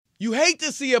You hate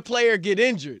to see a player get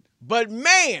injured, but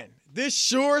man, this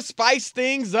sure spiced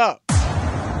things up.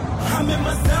 I'm in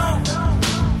my zone.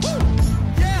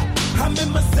 Yeah. I'm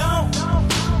in my zone.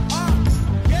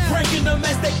 Breaking them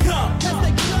as they come.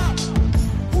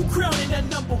 Who crowning that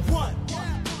number one?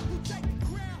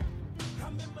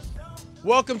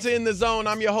 Welcome to In the Zone.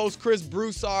 I'm your host, Chris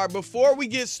Broussard. Before we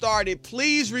get started,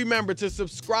 please remember to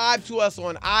subscribe to us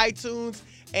on iTunes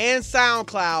and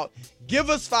SoundCloud. Give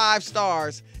us 5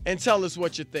 stars and tell us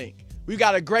what you think. We've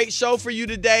got a great show for you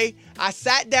today. I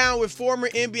sat down with former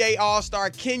NBA All-Star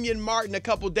Kenyon Martin a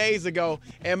couple days ago,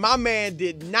 and my man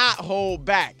did not hold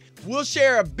back. We'll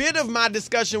share a bit of my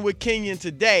discussion with Kenyon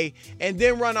today and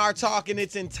then run our talk in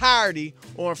its entirety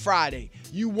on Friday.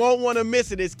 You won't want to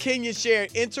miss it as Kenyon shared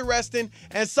interesting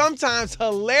and sometimes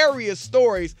hilarious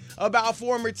stories about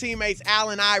former teammates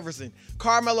Allen Iverson,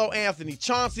 Carmelo Anthony,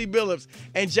 Chauncey Billups,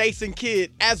 and Jason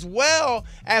Kidd, as well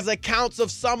as accounts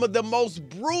of some of the most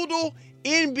brutal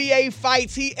NBA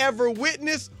fights he ever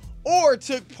witnessed or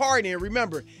took part in.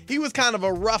 Remember, he was kind of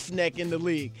a roughneck in the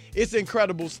league. It's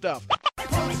incredible stuff.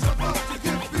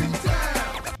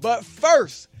 But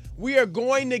first, we are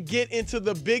going to get into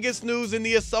the biggest news in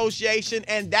the association,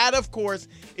 and that, of course,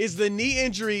 is the knee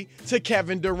injury to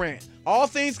Kevin Durant. All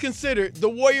things considered, the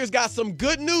Warriors got some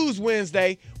good news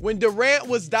Wednesday when Durant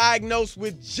was diagnosed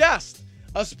with just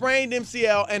a sprained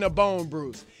MCL and a bone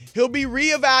bruise. He'll be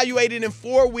reevaluated in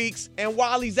 4 weeks, and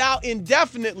while he's out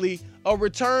indefinitely, a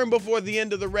return before the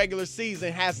end of the regular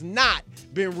season has not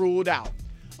been ruled out.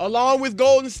 Along with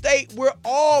Golden State, we're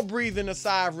all breathing a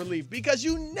sigh of relief because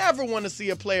you never want to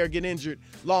see a player get injured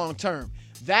long term.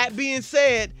 That being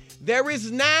said, there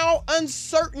is now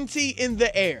uncertainty in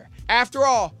the air. After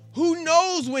all, who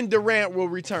knows when Durant will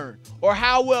return or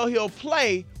how well he'll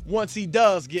play once he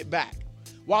does get back.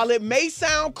 While it may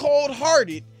sound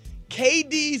cold-hearted,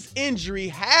 KD's injury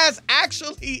has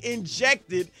actually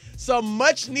injected some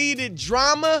much-needed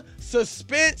drama,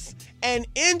 suspense, and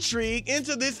intrigue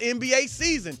into this NBA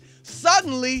season.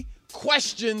 Suddenly,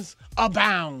 questions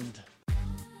abound.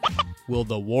 Will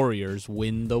the Warriors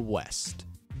win the West?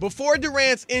 Before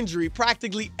Durant's injury,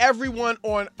 practically everyone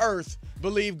on earth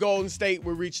believed Golden State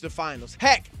would reach the finals.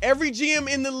 Heck, every GM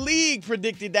in the league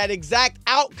predicted that exact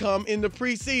outcome in the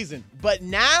preseason. But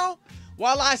now,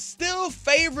 while I still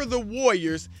favor the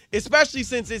Warriors, especially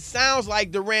since it sounds like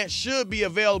Durant should be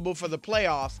available for the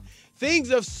playoffs,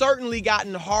 things have certainly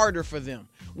gotten harder for them.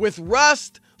 With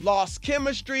rust, lost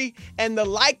chemistry, and the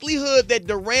likelihood that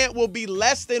Durant will be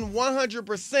less than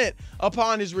 100%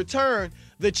 upon his return,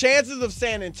 the chances of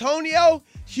San Antonio,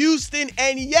 Houston,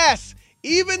 and yes,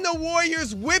 even the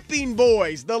Warriors' whipping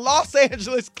boys, the Los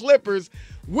Angeles Clippers,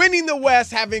 winning the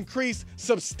West have increased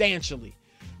substantially.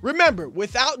 Remember,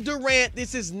 without Durant,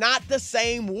 this is not the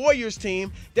same Warriors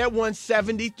team that won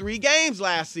 73 games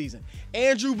last season.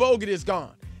 Andrew Bogut is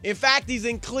gone. In fact, he's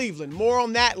in Cleveland. More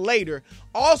on that later.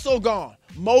 Also gone,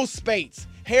 Mo Spates,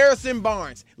 Harrison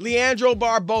Barnes, Leandro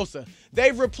Barbosa.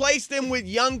 They've replaced them with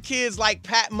young kids like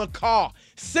Pat McCaw,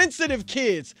 sensitive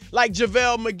kids like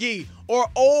JaVale McGee, or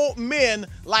old men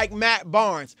like Matt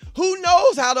Barnes. Who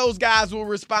knows how those guys will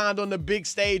respond on the big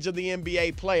stage of the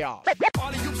NBA playoffs?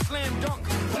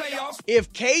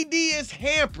 If KD is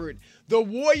hampered, the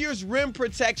Warriors' rim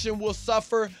protection will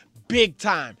suffer big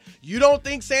time. You don't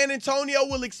think San Antonio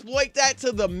will exploit that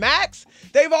to the max?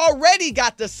 They've already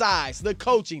got the size, the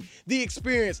coaching, the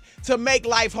experience to make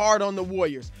life hard on the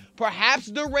Warriors. Perhaps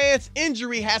Durant's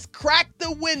injury has cracked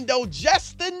the window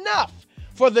just enough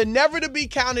for the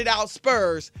never-to-be-counted-out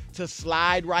Spurs to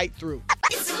slide right through.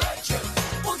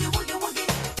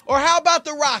 Or how about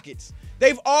the Rockets?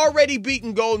 They've already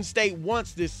beaten Golden State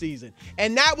once this season,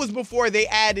 and that was before they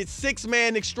added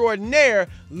six-man extraordinaire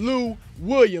Lou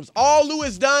Williams. All Lou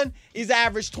has done is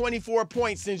average 24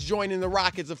 points since joining the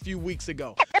Rockets a few weeks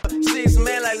ago. 6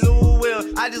 man like Lou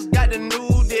Will, I just got the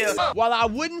new deal. While I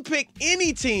wouldn't pick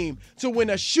any team to win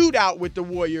a shootout with the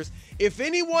Warriors, if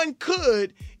anyone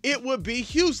could, it would be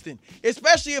Houston,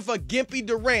 especially if a gimpy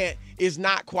Durant is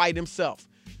not quite himself.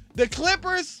 The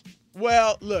Clippers,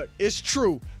 well, look, it's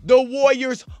true. The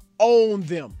Warriors own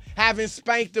them, having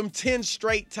spanked them 10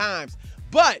 straight times.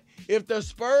 But if the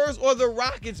Spurs or the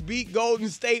Rockets beat Golden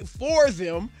State for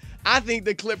them, I think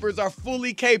the Clippers are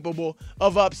fully capable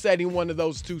of upsetting one of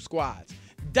those two squads.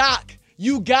 Doc,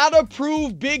 you gotta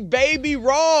prove Big Baby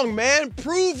wrong, man.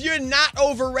 Prove you're not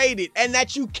overrated and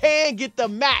that you can get the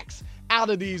max out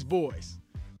of these boys.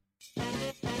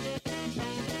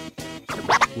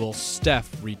 Will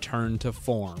Steph return to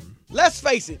form? Let's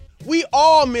face it, we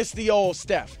all miss the old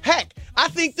Steph. Heck, I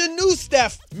think the new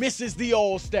Steph misses the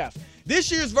old Steph.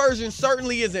 This year's version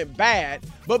certainly isn't bad,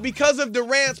 but because of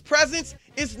Durant's presence,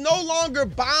 it's no longer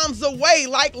bombs away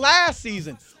like last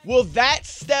season. Will that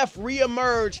Steph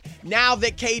reemerge now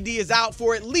that KD is out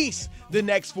for at least the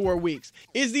next 4 weeks?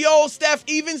 Is the old Steph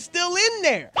even still in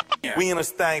there? We in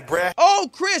this thing, bruh. Oh,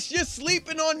 Chris, you're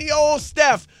sleeping on the old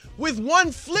Steph. With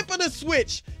one flip of the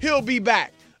switch, he'll be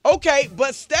back. Okay,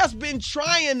 but Steph's been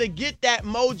trying to get that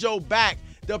mojo back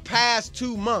the past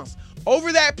 2 months.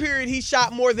 Over that period, he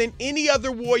shot more than any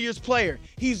other Warriors player.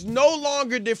 He's no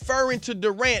longer deferring to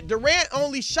Durant. Durant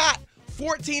only shot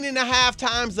 14.5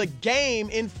 times a game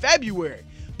in February.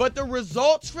 But the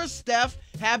results for Steph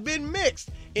have been mixed.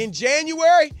 In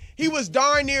January, he was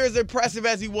darn near as impressive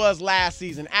as he was last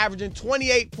season, averaging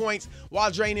 28 points while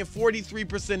draining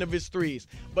 43% of his threes.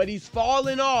 But he's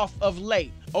fallen off of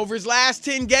late. Over his last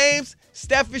 10 games,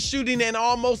 Steph is shooting an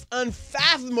almost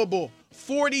unfathomable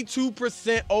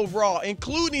 42% overall,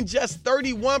 including just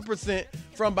 31%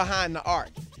 from behind the arc.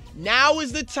 Now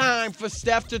is the time for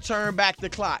Steph to turn back the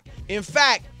clock. In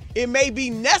fact, it may be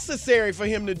necessary for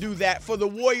him to do that for the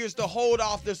Warriors to hold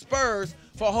off the Spurs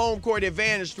for home court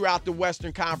advantage throughout the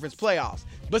Western Conference playoffs.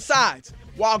 Besides,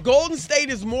 while Golden State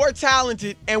is more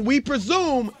talented and we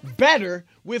presume better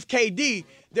with KD,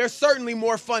 they're certainly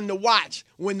more fun to watch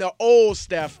when the old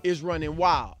Steph is running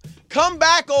wild. Come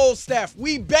back, old Steph.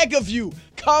 We beg of you,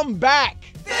 come back.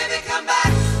 Baby, come back.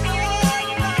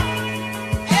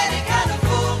 Any kind of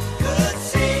fool could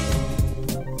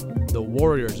see. The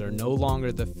Warriors are no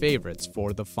longer the favorites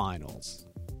for the finals.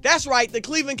 That's right, the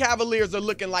Cleveland Cavaliers are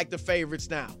looking like the favorites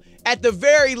now. At the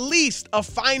very least, a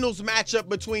finals matchup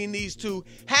between these two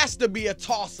has to be a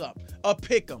toss-up, a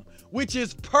pick-em, which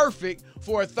is perfect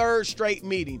for a third straight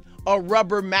meeting, a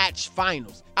rubber match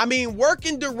finals. I mean,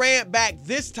 working Durant back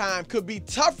this time could be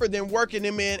tougher than working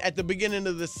him in at the beginning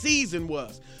of the season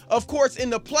was. Of course,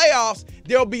 in the playoffs,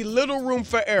 there'll be little room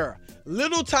for error,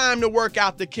 little time to work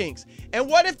out the kinks. And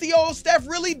what if the old Steph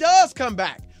really does come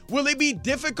back? Will it be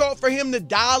difficult for him to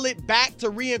dial it back to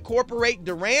reincorporate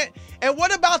Durant? And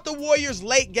what about the Warriors'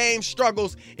 late game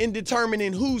struggles in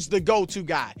determining who's the go-to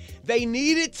guy? They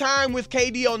needed time with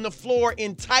KD on the floor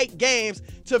in tight games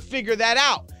to figure that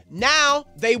out. Now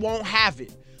they won't have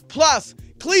it. Plus,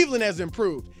 Cleveland has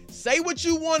improved. Say what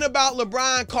you want about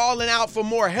LeBron calling out for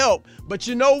more help, but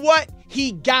you know what?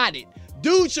 He got it.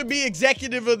 Dude should be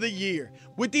Executive of the Year.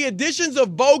 With the additions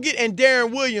of Bogut and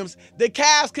Deron Williams, the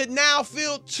Cavs could now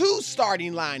field 2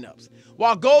 starting lineups.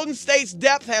 While Golden State's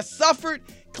depth has suffered,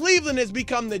 Cleveland has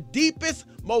become the deepest,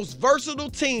 most versatile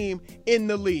team in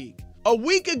the league. A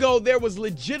week ago, there was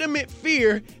legitimate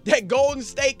fear that Golden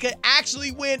State could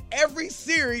actually win every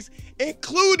series,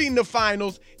 including the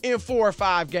finals, in 4 or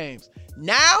 5 games.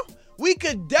 Now, we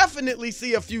could definitely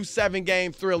see a few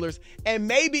 7-game thrillers and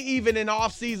maybe even an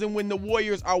offseason when the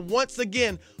Warriors are once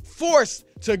again forced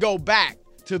to go back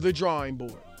to the drawing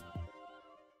board.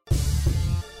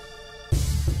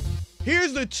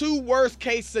 Here's the 2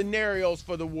 worst-case scenarios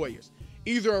for the Warriors.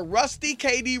 Either a rusty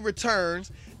KD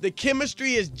returns, the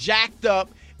chemistry is jacked up,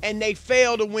 and they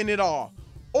fail to win it all.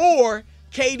 Or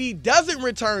KD doesn't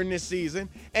return this season,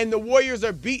 and the Warriors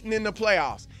are beaten in the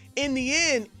playoffs. In the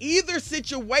end, either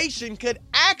situation could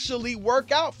actually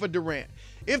work out for Durant.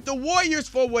 If the Warriors,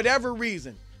 for whatever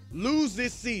reason, lose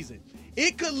this season,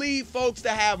 it could lead folks to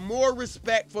have more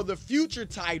respect for the future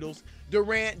titles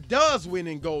Durant does win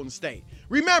in Golden State.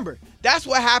 Remember, that's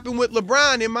what happened with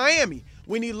LeBron in Miami.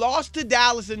 When he lost to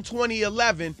Dallas in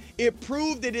 2011, it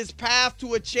proved that his path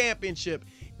to a championship,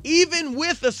 even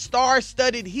with a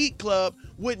star-studded Heat club,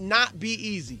 would not be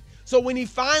easy. So when he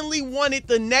finally won it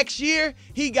the next year,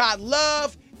 he got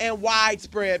love and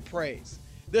widespread praise.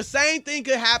 The same thing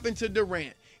could happen to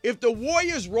Durant. If the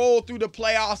Warriors roll through the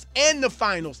playoffs and the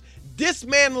finals,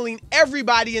 dismantling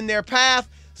everybody in their path,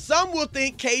 some will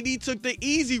think KD took the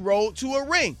easy road to a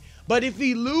ring. But if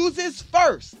he loses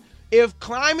first, if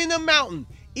climbing the mountain,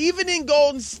 even in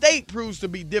Golden State, proves to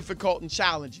be difficult and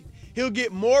challenging, he'll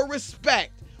get more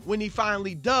respect when he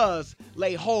finally does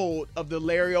lay hold of the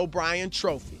Larry O'Brien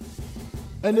trophy.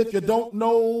 And if you don't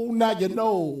know, now you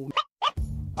know.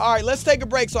 All right, let's take a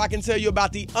break so I can tell you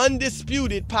about the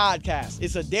Undisputed podcast.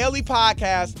 It's a daily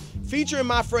podcast featuring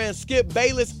my friends Skip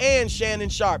Bayless and Shannon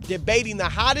Sharp, debating the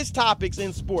hottest topics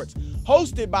in sports,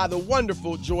 hosted by the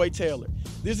wonderful Joy Taylor.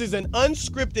 This is an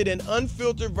unscripted and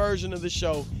unfiltered version of the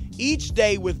show, each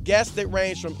day with guests that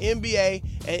range from NBA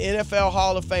and NFL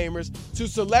Hall of Famers to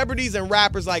celebrities and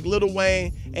rappers like Lil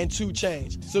Wayne and 2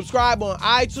 Chainz. Subscribe on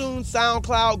iTunes,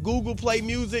 SoundCloud, Google Play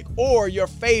Music, or your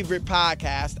favorite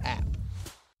podcast app.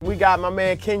 We got my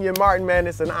man Kenyon Martin, man.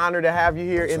 It's an honor to have you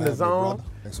here in the zone.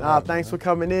 Thanks for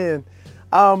coming in.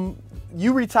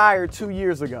 you retired 2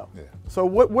 years ago. Yeah. So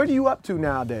what are you up to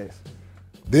nowadays?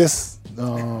 Just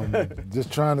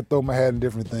trying to throw my hat in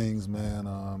different things, man.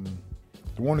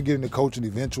 I want to get into coaching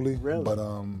eventually. Really? But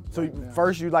So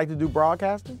first you like to do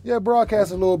broadcasting? yeah,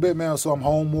 broadcast a little bit, man. So I'm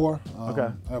home more. Okay.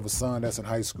 I have a son that's in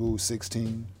high school,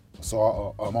 16.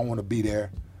 So I want to be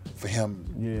there for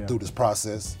him through this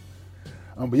process.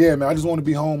 But yeah, man, I just want to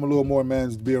be home a little more, man.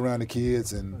 Just be around the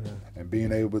kids and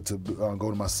being able to go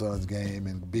to my son's game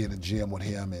and be in the gym with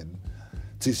him and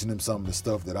teaching him some of the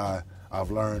stuff that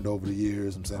I've learned over the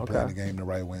years. I'm saying playing the game the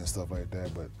right way and stuff like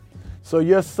that. But So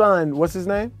your son, what's his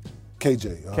name?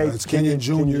 KJ, it's Kenyon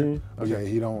Kenyon Jr. Okay.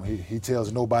 Yeah, he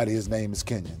tells nobody his name is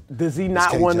Kenyon. Does he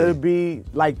not It's want to KJ. be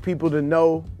like people to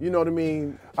know? You know what I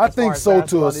mean? I as far think as so to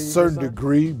basketball, a that he's certain your son?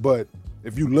 degree, but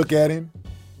if you look at him,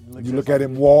 you just look at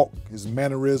him walk, his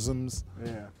mannerisms,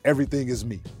 Yeah. everything is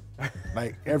me.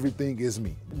 Like everything is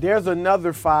me. There's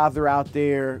another father out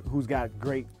there who's got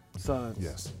great sons.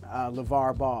 Yes.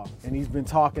 LeVar Ball, and he's been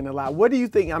talking a lot. What do you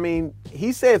think? I mean,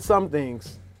 he said some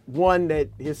things. One, that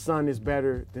his son is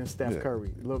better than Steph Yeah.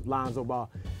 Curry, Lonzo Ball.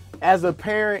 As a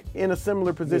parent in a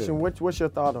similar position, Yeah. what's your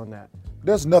thought on that?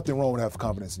 There's nothing wrong with having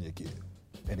confidence in your kid.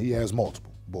 And he has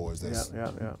multiple boys that's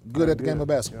Yeah. good at the game of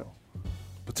basketball.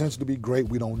 Potential to be great,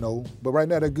 we don't know. But right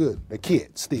now they're good. They're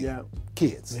kids still. Yeah.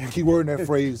 Kids. Key word in that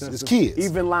phrase is kids.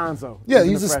 Even Lonzo. Yeah,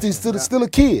 even he's the freshman. still a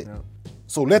kid. Yeah.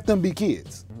 So let them be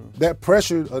kids. That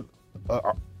pressure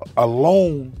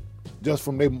alone, just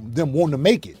from them wanting to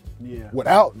make it,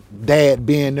 without dad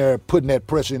being there, putting that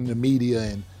pressure in the media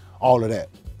and all of that.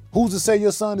 Who's to say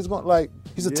your son is going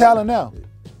he's a talent now,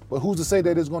 but who's to say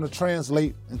that it's going to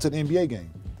translate into the NBA game?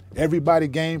 Everybody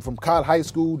game from high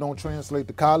school don't translate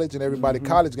to college, and everybody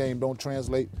college game don't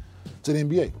translate to the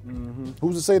NBA.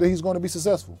 Who's to say that he's going to be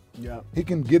successful? Yeah. He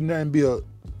can get in there and be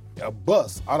a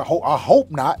bust. I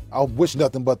hope not. I wish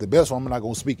nothing but the best for him. I'm not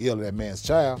going to speak ill of that man's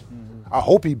child. I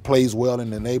hope he plays well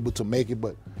and is able to make it,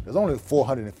 but there's only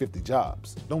 450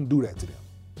 jobs. Don't do that to them.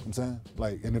 You know what I'm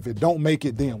saying? And if it don't make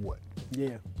it, then what?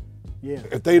 Yeah.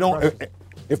 If they don't,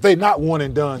 if they not one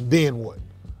and done, then what?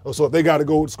 So if they got to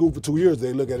go to school for 2 years,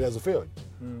 they look at it as a failure.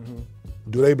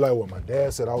 Do they be like, well, my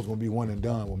dad said I was going to be one and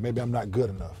done. Well, maybe I'm not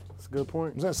good enough. That's a good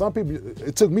point. I'm saying some people,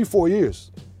 it took me 4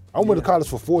 years. I went to college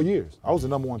for 4 years. I was the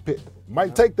number one pick.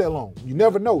 Might take that long. You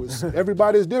never know.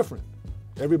 Everybody is different.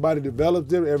 Everybody develops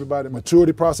different. Everybody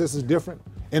maturity process is different.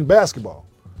 In basketball,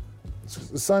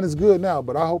 the son is good now,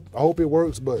 but I hope it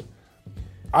works. But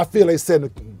I feel they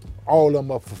setting all of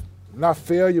them up for not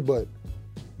failure, but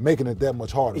making it that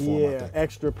much harder for them. I think.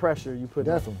 Extra pressure you put.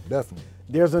 Definitely.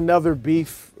 There's another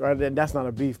beef, right? That's not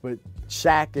a beef, but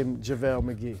Shaq and JaVale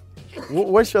McGee.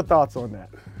 What's your thoughts on that?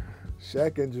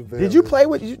 Shaq and JaVale. Did you play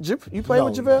with you play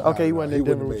with JaVale? Okay, he wasn't He in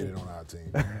Denver wouldn't with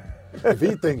have made you. it on our team. If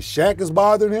he thinks Shaq is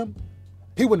bothering him,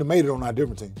 he wouldn't have made it on our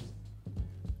different team.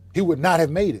 He would not have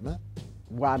made it, man.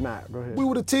 Why not? Go ahead. We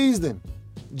would have teased him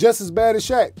just as bad as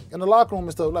Shaq in the locker room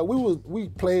and stuff. Like we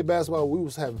played basketball, we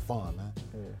was having fun, man.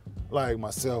 Yeah. Like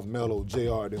myself, Melo,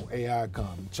 JR, then AI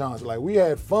come, Chauncey. Like we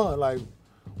had fun. Like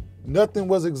nothing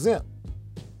was exempt.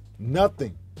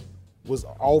 Nothing was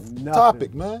off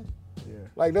topic, man. Yeah.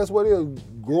 Like that's what it is.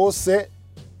 Grow a set,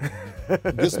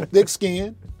 get some thick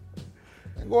skin,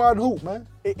 and go out and hoop, man.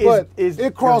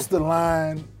 It crossed the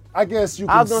line. I guess you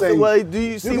can I was gonna say. say, well, do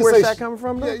you see can where say Shaq coming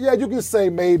from? Though? Yeah, you can say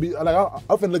maybe. Like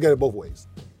I'm finna look at it both ways.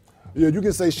 Yeah, you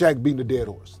can say Shaq beating the dead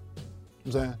horse.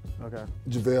 You know what I'm saying? Okay.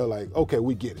 JaVale, like, okay,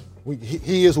 we get it.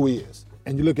 He is who he is.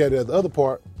 And you look at it at the other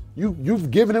part, you've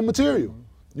given him material.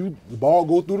 The ball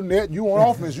go through the net, you on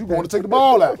offense, you going to take the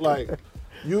ball out. Like,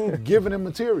 you giving him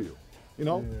material. You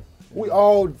know? Yeah. We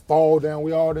all fall down.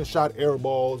 We all done shot air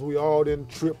balls. We all done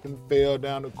tripped and fell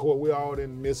down the court. We all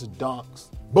done missed dunks.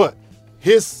 But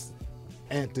his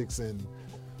antics and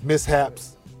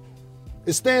mishaps,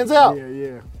 it stands out.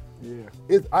 Yeah.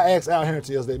 I asked Al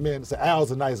Harrington yesterday, man, so Al's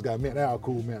a nice guy. Man, Al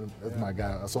cool, man. That's my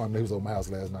guy. I saw him, he was over my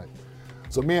house last night.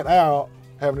 So me and Al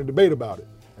having a debate about it.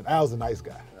 And Al's a nice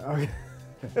guy. Okay.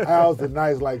 Al's the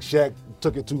nice, like Shaq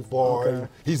took it too far. Okay. And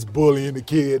he's bullying the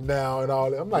kid now and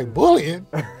all that. I'm like, bullying?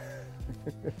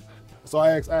 So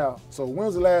I asked Al, so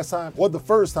when's the last time, or the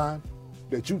first time,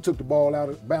 that you took the ball out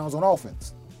of bounds on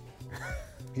offense?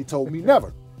 He told me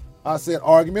never. I said,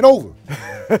 argument over.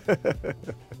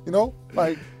 You know,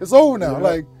 like, it's over now.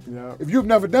 Like, if you've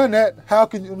never done that, how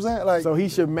can you, know what I'm saying? Like, So he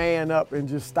should man up and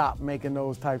just stop making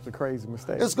those types of crazy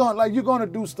mistakes. it's going, like, you're going to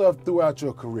do stuff throughout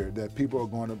your career that people are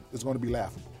going to, it's going to be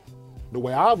laughable. The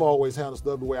way I've always handled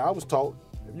stuff, the way I was taught,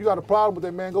 if you got a problem with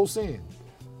that, man, go see him.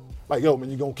 Like, yo, man,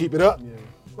 you going to keep it up? Yeah.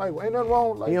 Like, ain't nothing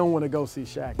wrong. Like, He don't want to go see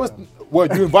Shaq but, though.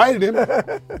 well, you invited him.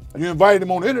 You invited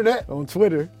him on the internet. On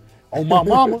Twitter. On my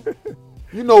mama.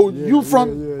 You know, you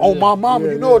from on my mama.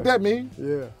 You know what that means.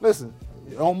 Yeah. Listen,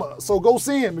 so go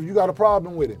see him if you got a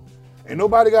problem with him. Ain't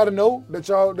nobody got to know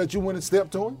that you went and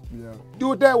stepped to him. Yeah.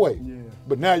 Do it that way. Yeah.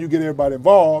 But now you get everybody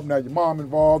involved. Now your mom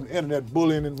involved, the internet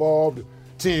bullying involved, the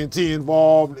TNT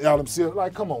involved, Adam Silver.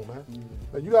 Like, come on, man.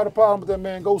 Like, you got a problem with that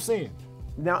man, go see him.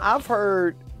 Now,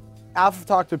 I've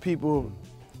talked to people,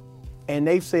 and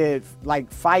they've said, like,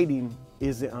 fighting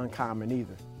isn't uncommon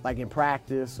either. Like in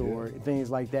practice or things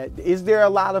like that. Is there a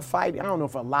lot of fighting? I don't know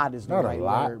if a lot is the Not a right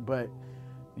lot. word, but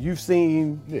you've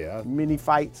seen many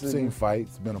fights. Seen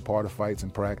fights, been a part of fights in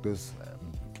practice,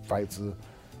 fights in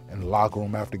the locker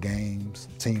room after games,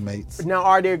 teammates. Now,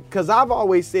 are there, because I've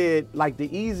always said, like,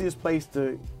 the easiest place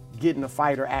to get in a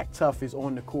fight or act tough is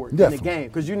on the court, Definitely. in the game,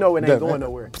 because you know it ain't going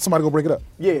nowhere. Somebody go break it up.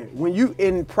 Yeah, when you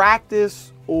in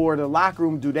practice or the locker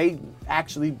room, do they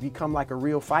actually become like a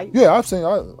real fight? Yeah, I've seen.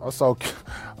 I saw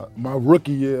my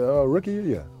rookie year.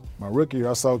 My rookie year,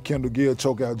 I saw Kendall Gill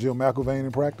choke out Jill McIlvain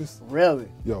in practice. Really?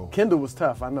 Yo. Kendall was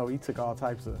tough. I know he took all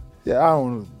types of. Yeah, I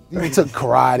don't. He took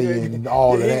karate and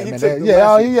all of that, he man. took the He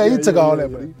lessons. took all Yeah,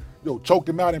 that. yeah. But he choked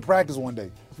him out in practice one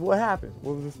day. What happened?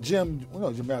 What was this? Jim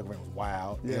McIlvain was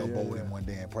wild. Yeah, Elbowed yeah. him one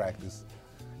day in practice.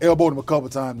 Elbowed him a couple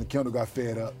times, and Kendall got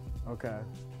fed up. Okay.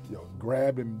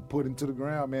 Grabbed him, put him to the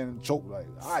ground, man, and choked like,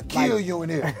 "I kill you in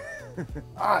here.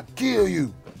 I kill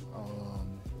you."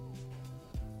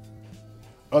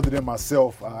 Other than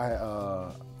myself,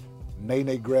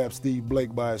 Nene grabbed Steve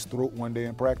Blake by his throat one day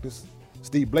in practice.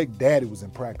 Steve Blake's daddy was in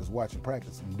practice, watching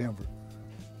practice in Denver.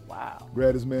 Wow.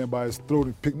 Grabbed his man by his throat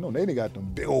and picked. No, Nene got them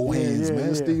big old hands, yeah, man.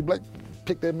 yeah. Steve Blake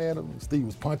picked that man up. Steve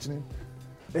was punching him.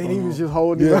 And he was just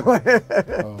holding yeah.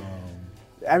 it.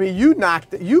 I mean, you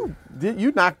knocked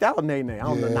out Nene. I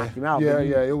don't know, knocked him out. Yeah, but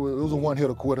yeah. It was a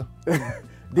one-hitter quitter.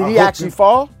 Did he actually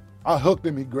fall? I hooked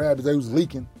him. He grabbed his. He was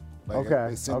leaking. Like, Okay,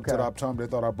 They sent him okay. to the optometrist. They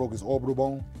thought I broke his orbital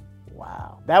bone.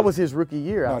 Wow. That was his rookie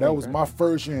year. No, that was my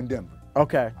first year in Denver.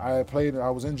 Okay. I had played. I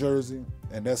was in Jersey,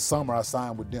 and that summer I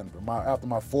signed with Denver. After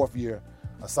my fourth year,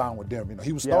 I signed with Denver. You know,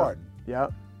 he was starting.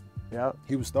 Yep.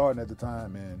 He was starting at the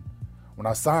time, and when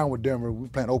I signed with Denver, we were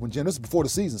playing open gym. This is before the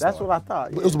season started. That's what I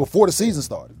thought. It was before the season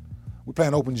started. We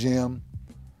playing open gym.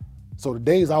 So the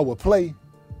days I would play,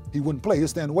 he wouldn't play. He'd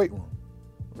stay in the weight room.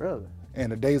 Really?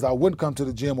 And the days I wouldn't come to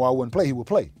the gym or I wouldn't play, he would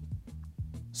play.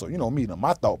 So you know me,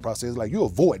 my thought process is like, you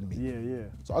avoiding me. Yeah.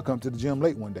 So I come to the gym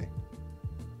late one day.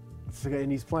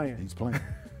 And he's playing. He's playing.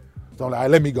 So I'm like, all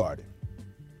right, let me guard him.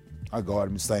 I guard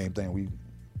him, the same thing. We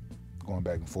going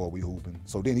back and forth, we hooping.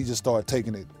 So then he just started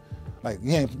taking it, like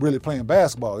he ain't really playing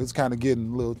basketball. It's kind of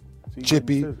getting a little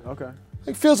chippy. Okay.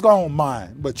 Like physical I don't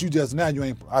mind, but you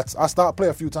ain't. I stopped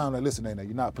playing a few times. Like, listen,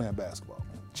 you're not playing basketball,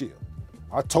 man. Chill.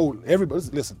 I told everybody,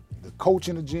 listen, the coach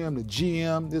in the gym, the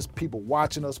GM, there's people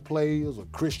watching us play. It was a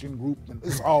Christian group, and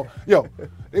it's all,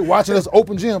 they watching us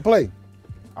open gym play.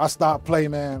 I stopped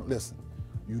playing, man. Listen,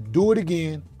 you do it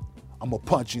again, I'm gonna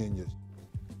punch you in your,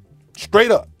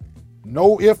 straight up.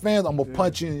 No ifs, ands, I'm gonna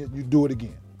punch you in, you do it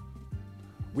again.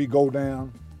 We go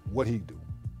down, what he do?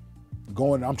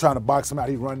 I'm trying to box him out.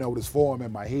 He running over his forearm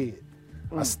in my head.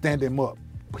 I stand him up,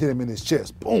 hit him in his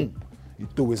chest. Boom. He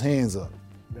threw his hands up.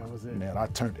 That was it. Man, I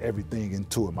turned everything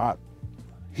into him.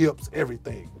 Hips,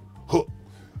 everything. Hook.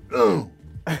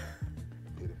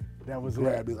 That was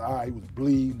Grabbed his eye. He was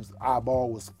bleeding. His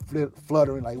eyeball was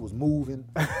fluttering like it was moving.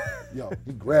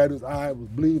 He grabbed his eye, was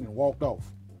bleeding, and walked off.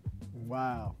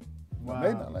 Wow.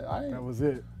 That was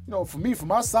it. For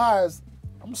my size,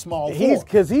 I'm a small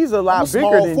Because he's a I'm lot a bigger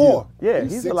small than four. you. Yeah,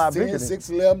 he's a lot bigger than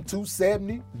 6'11",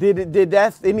 270. Did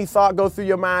that any thought go through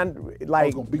your mind?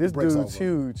 Like, gonna beat this the brakes dude's off of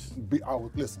him.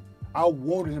 huge. I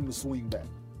wanted him to swing back,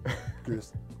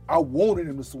 Chris. I wanted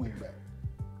him to swing back.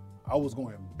 I was going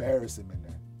to embarrass him in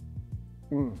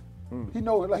there. He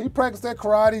know, like he practiced that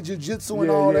karate, jiu-jitsu, and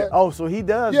all that. Oh, so he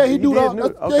does. Yeah, he do all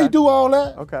that. Okay. Yeah, he do all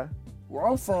that. Okay. Where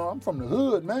I'm from the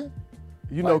hood, man.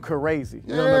 You know crazy. You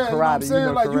Yeah, don't know you know what I'm karate.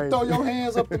 saying? Like karate. you throw your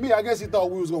hands up to me. I guess he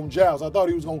thought we was gonna joust. I thought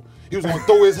he was gonna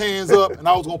throw his hands up, and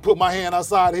I was gonna put my hand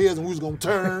outside his, and we was gonna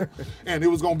turn, and it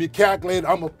was gonna be calculated.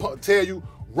 I'm gonna tell you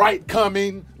right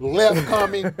coming, left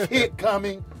coming, kick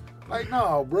coming. Like,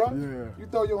 no, bro. Yeah. You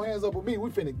throw your hands up with me, we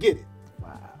finna get it.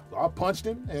 Wow. So I punched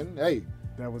him, and hey.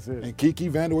 That was it. And Kiki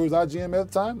Vandeweghe was our GM at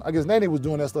the time. I guess Nene was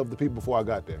doing that stuff to people before I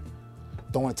got there.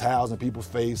 Throwing towels in people's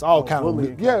face, all kind of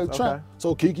bullying. Okay.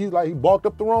 So Kiki, like, he barked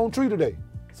up the wrong tree today.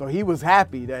 So he was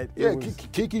happy that it was...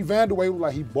 Kiki Vandeweghe was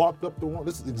like, he barked up the wrong,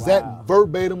 this is exact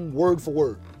verbatim, word for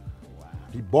word. Wow.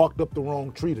 He barked up the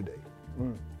wrong tree today.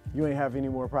 You ain't have any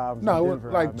more problems No, in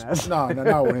Denver,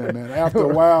 not with him, man. After a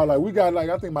while, like, we got, like,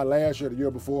 I think my last year, the year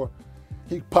before,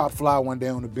 He popped fly one day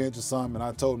on the bench or something, and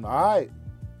I told him, all right,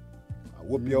 I'll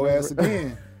whoop your ass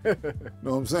again. You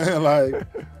know what I'm saying? Like,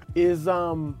 is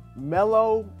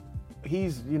Melo?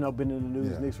 He's been in the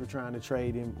news. Knicks were trying to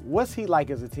trade him. What's he like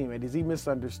as a teammate? Is he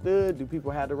misunderstood? Do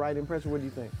people have the right impression? What do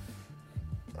you think?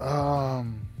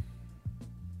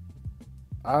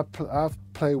 I've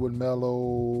played with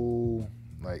Melo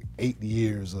like 8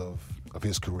 years of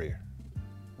his career.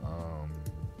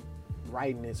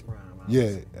 Right in his prime.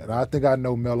 Yeah, and I think I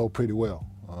know Melo pretty well.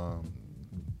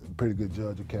 Pretty good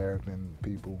judge of character and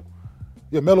people.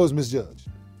 Yeah, Melo is misjudged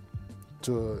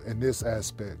in this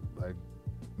aspect. Like,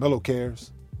 Melo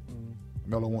cares.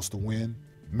 Melo wants to win.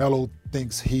 Melo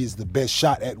thinks he's the best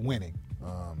shot at winning.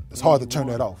 It's hard to turn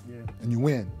that off. Yeah. And you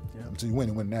win. Yeah. Until you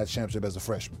win the national championship as a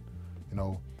freshman.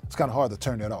 It's kind of hard to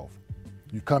turn that off.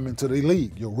 You come into the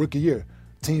league, your rookie year,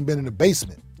 team been in the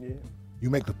basement. Yeah. You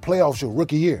make the playoffs your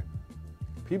rookie year.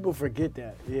 People forget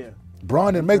that, yeah.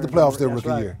 Bron didn't make the playoffs their rookie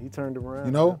year. He turned around.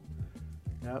 You know?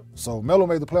 Yep. So Melo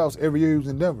made the playoffs every year he was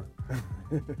in Denver.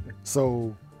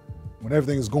 So when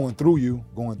everything is going through you,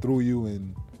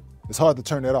 and it's hard to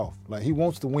turn that off. Like, he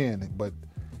wants to win, but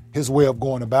his way of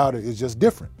going about it is just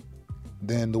different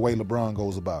than the way LeBron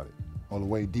goes about it or the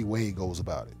way D. Wade goes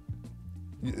about it.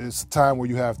 It's a time where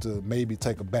you have to maybe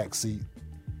take a back seat,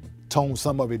 tone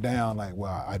some of it down, like,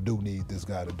 well, I do need this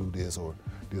guy to do this, or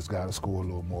this guy to score a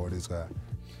little more, this guy.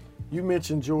 You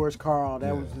mentioned George Karl.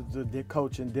 That was the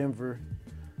coach in Denver.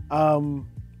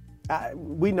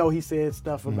 We know he said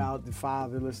stuff about the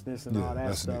fatherlessness and all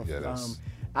that stuff.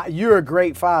 You're a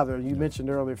great father. You mentioned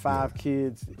earlier 5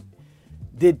 kids.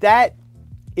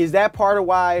 Is that part of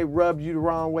why it rubbed you the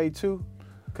wrong way too?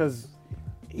 Because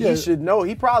he should know.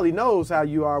 He probably knows how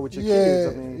you are with your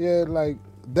kids. Like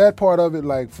that part of it,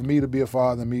 like for me to be a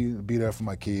father, me to be there for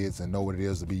my kids and know what it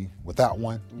is to be without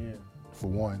one, for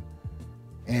one.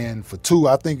 And for 2,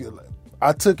 I think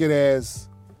I took it as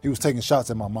he was taking shots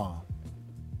at my mom.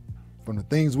 From the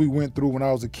things we went through when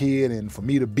I was a kid, and for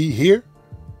me to be here,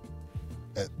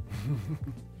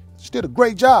 she did a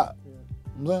great job.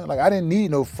 You know, like, I didn't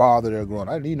need no father there growing up.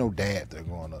 I didn't need no dad there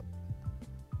growing up.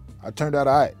 I turned out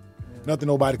all right. Nothing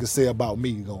nobody could say about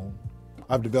me.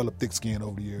 I've developed thick skin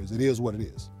over the years. It is what it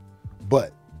is.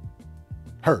 But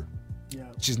her,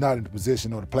 she's not in the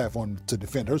position or the platform to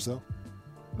defend herself.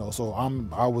 So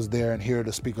I was there and here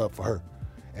to speak up for her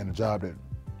and the job that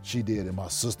she did and my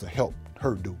sister helped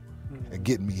her do and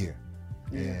getting me here.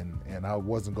 And I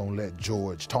wasn't gonna let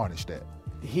George tarnish that.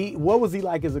 What was he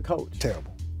like as a coach?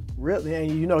 Terrible. Really?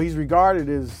 And he's regarded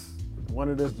as one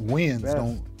of the wins.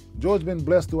 George been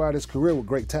blessed throughout his career with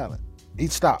great talent.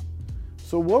 He'd stop.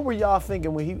 So what were y'all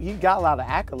thinking when he got a lot of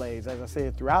accolades, as I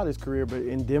said, throughout his career, but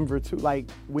in Denver too? Like,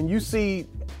 when you see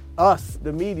us,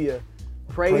 the media,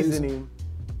 praising him,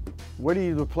 what are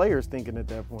you, the players, thinking at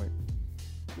that point?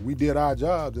 We did our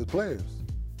jobs as players.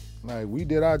 Like, we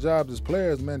did our jobs as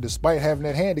players, man, despite having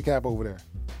that handicap over there.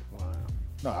 Wow.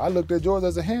 No, I looked at George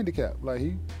as a handicap. Like,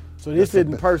 so this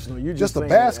isn't personal. You just a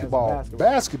basketball.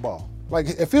 Basketball. Like,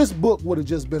 if his book would have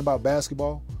just been about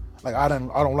basketball, like, I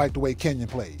don't like the way Kenyon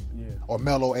played, or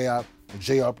Melo, AI, or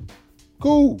JR.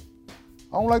 Cool.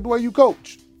 I don't like the way you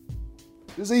coach.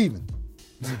 It's even.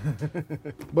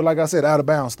 But like I said, out of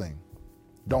bounds thing.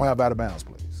 Don't have out of bounds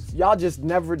plays. Y'all just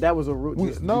never, that was a route.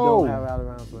 No. You don't have out of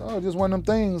bounds plays. No, just one of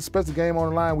them things, especially game on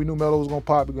the line. We knew Melo was going to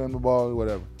pop, get the ball, or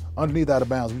whatever. Underneath out of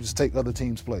bounds, we just take other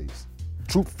teams' plays.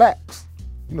 True facts.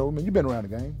 You've been around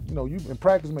the game. You in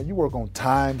practice, man, you work on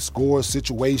time, score,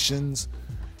 situations.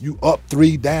 You up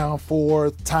 3, down 4,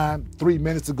 time, 3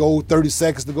 minutes to go, 30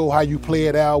 seconds to go, how you play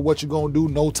it out, what you're going to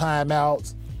do, no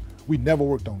timeouts. We never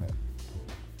worked on that.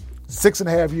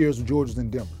 6.5 years when George was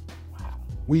in Denver. Wow.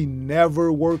 We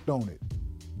never worked on it.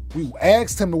 We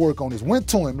asked him to work on this, went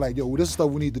to him like, yo, this is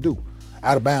stuff we need to do.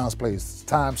 Out of bounds plays,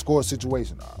 time, score,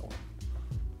 situation.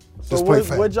 So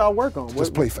what'd y'all work on?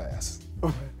 Just play fast.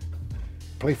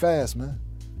 Play fast, man.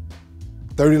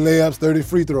 30 layups, 30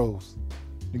 free throws.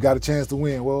 You got a chance to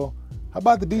win. Well, how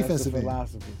about the defensive end? How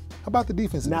about the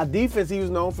defensive end? Now, defense, he was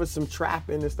known for some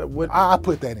trapping and stuff. I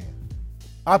put that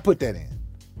in.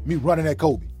 Me running at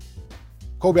Kobe.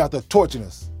 Kobe out there torching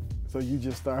us. So you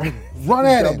just started run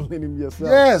at him. Doubling him yourself.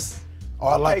 Yes. Oh,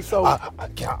 I like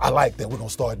that. We're gonna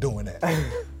start doing that.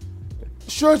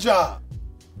 Sure job.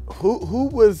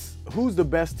 Who's the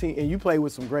best team? And you played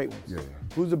with some great ones. Yeah.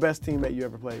 Who's the best teammate you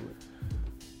ever played with?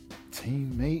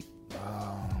 Teammate?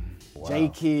 Wow.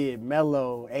 J-Kid,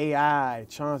 Melo, AI,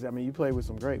 Chauncey. I mean, you played with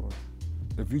some great ones.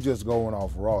 If you just going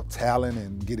off raw talent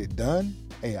and get it done,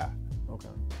 AI. Okay.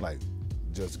 Like,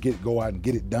 just go out and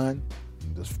get it done.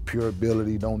 Just pure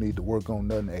ability, don't need to work on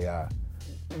nothing, AI.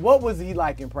 What was he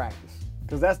like in practice?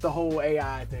 Because that's the whole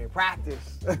AI thing.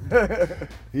 Practice.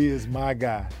 He is my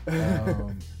guy.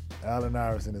 Allen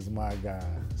Iverson is my guy.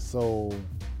 So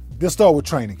let's start with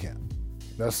training camp.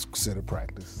 That's considered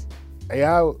practice.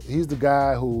 AI, he's the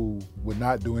guy who would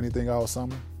not do anything all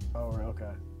summer. Oh,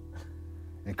 okay.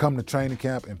 And come to training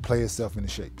camp and play himself into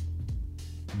shape.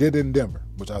 Did it in Denver,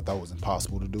 which I thought was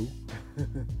impossible to do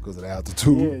because of the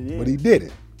altitude, but he did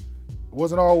it. It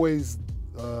wasn't always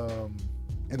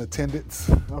in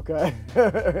attendance. Okay.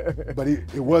 But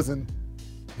he wasn't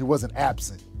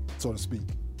absent, so to speak.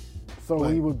 So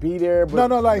like, he would be there,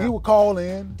 but he would call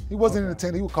in. He wasn't in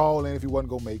attendance. He would call in if he wasn't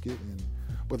gonna make it.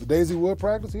 But the days he would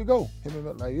practice, he'd go.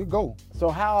 He'd go. So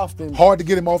how often? Hard to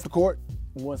get him off the court.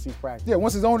 Once he's practicing. Yeah,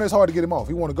 once he's on there, it's hard to get him off.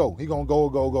 He want to go. He gonna go.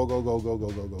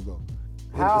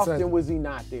 How often was he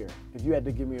not there? If you had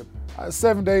to give me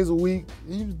 7 days a week,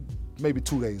 maybe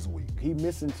 2 days a week. He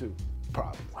missing 2.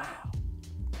 Probably. Wow.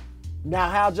 Now,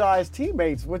 how'd y'all as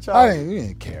teammates? What y'all? He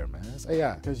didn't care, man. It's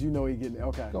AI. Because you know he getting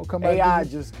okay. He gonna come AI out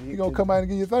he gonna come out and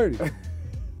give you 30.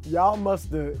 Y'all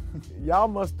must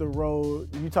have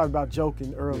rolled. You talked about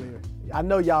joking earlier. I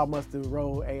know y'all must have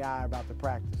rolled AI about the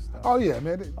practice stuff. Oh yeah,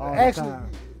 man. Actually,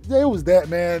 it was that,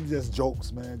 man. Just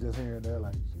jokes, man. Just here and there,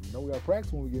 like we got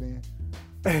practice when we get in.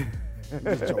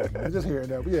 Just joking, man. Just here and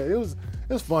there. But yeah, it was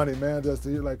funny, man. Just to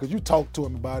hear, like, cause you talk to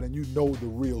him about it and you know the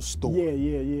real story.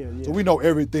 Yeah. So we know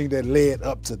everything that led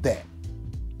up to that.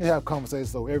 We have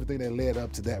conversations, so everything that led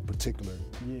up to that particular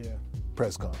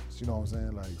press conference. You know what I'm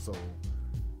saying? Like, so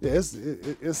yeah,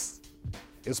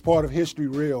 it's part of history,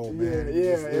 real, man.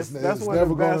 It's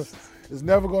never gonna. It's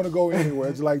never going to go anywhere.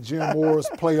 It's like Jim Moore's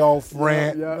playoff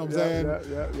rant. You know what I'm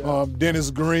saying?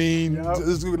 Dennis Green.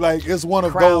 It's one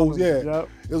of those. Yeah,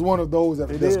 it's one of those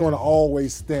that's going to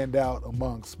always stand out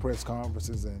amongst press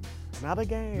conferences and. Not a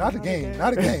game. Not a game.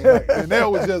 Like, and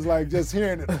that was just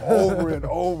hearing it over and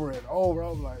over and over. I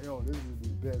was like, yo, this is the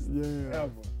best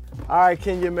ever. All right,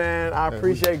 Kenya, man. I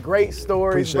appreciate great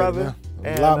stories, brother.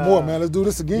 And, a lot more, man. Let's do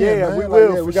this again, man. We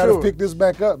will. We got to pick this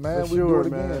back up, man. For we sure, do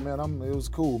it again, man. It was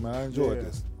cool, man. I enjoyed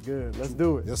this. Good. Let's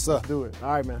do it. Yes, sir. Let's do it.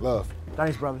 All right, man. Love.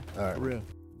 Thanks, brother. All right. For real.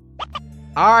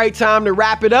 All right, time to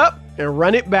wrap it up and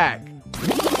run it back.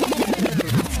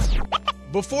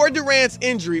 Before Durant's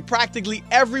injury, practically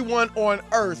everyone on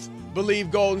earth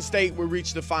believed Golden State would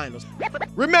reach the finals.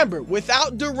 Remember,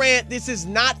 without Durant, this is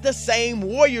not the same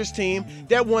Warriors team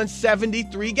that won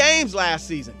 73 games last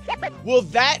season. Will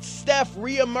that Steph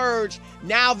reemerge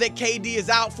now that KD is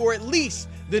out for at least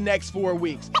the next 4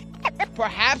 weeks?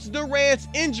 Perhaps Durant's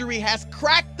injury has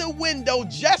cracked the window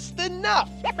just enough.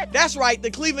 That's right,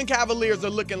 the Cleveland Cavaliers are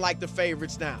looking like the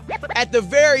favorites now. At the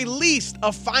very least,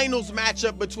 a finals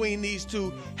matchup between these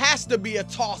two has to be a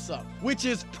toss-up, which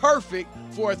is perfect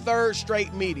for a third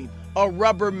straight meeting, a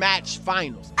rubber match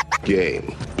finals.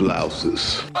 Game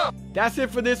blouses. That's it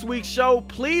for this week's show.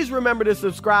 Please remember to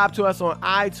subscribe to us on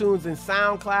iTunes and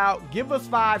SoundCloud, give us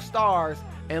 5 stars,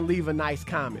 and leave a nice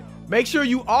comment. Make sure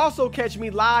you also catch me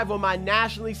live on my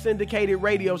nationally syndicated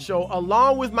radio show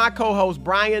along with my co-host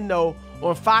Brian Noe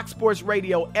on Fox Sports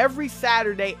Radio every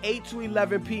Saturday, 8 to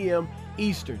 11 p.m.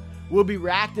 Eastern. We'll be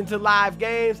reacting to live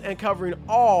games and covering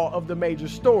all of the major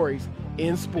stories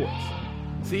in sports.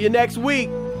 See you next week.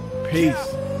 Peace.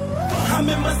 I'm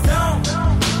in my zone.